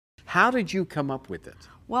How did you come up with it?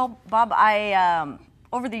 Well, Bob,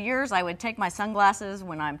 over the years, I would take my sunglasses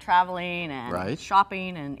when I'm traveling and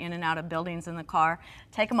shopping and in and out of buildings in the car,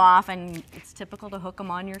 take them off, and it's typical to hook them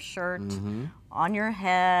on your shirt, on your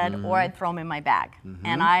head, or I'd throw them in my bag.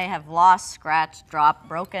 And I have lost, scratched, dropped,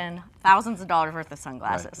 broken thousands of dollars worth of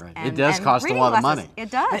sunglasses. Right. It does cost a lot of money. It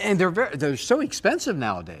does. And they're so expensive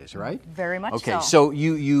nowadays, right? Very much so. Okay, so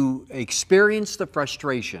you experienced the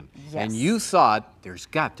frustration, and you thought there's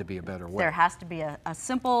got to be a better way. There has to be a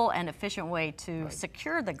simple and efficient way to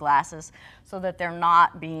secure the glasses so that they're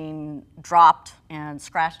not being dropped and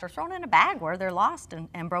scratched or thrown in a bag where they're lost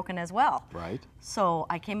and broken as well. Right. So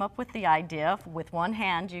I came up with the idea, with one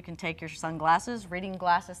hand you can take your sunglasses, reading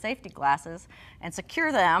glasses, safety glasses, and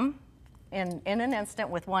secure them in an instant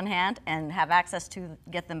with one hand and have access to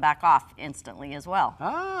get them back off instantly as well.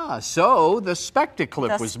 Ah, so the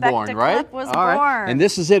SpectaClip was born, right? The SpectaClip was born. And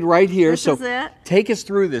this is it right here. This is it. Take us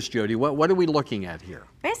through this, Jody. What are we looking at here?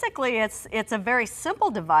 Basically, it's a very simple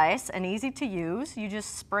device and easy to use. You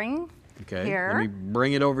just spring here. Let me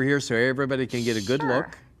bring it over here so everybody can get a good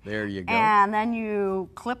look. There you go. And then you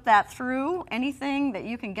clip that through anything that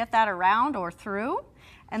you can get that around or through.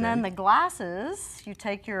 And then the glasses, you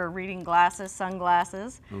take your reading glasses,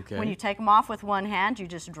 sunglasses. When you take them off with one hand, you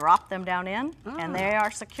just drop them down in, and they are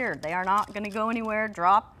secured. They are not going to go anywhere,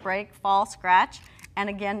 drop, break, fall, scratch. And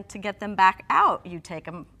again, to get them back out, you take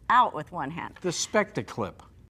them out with one hand. The SpectaClip.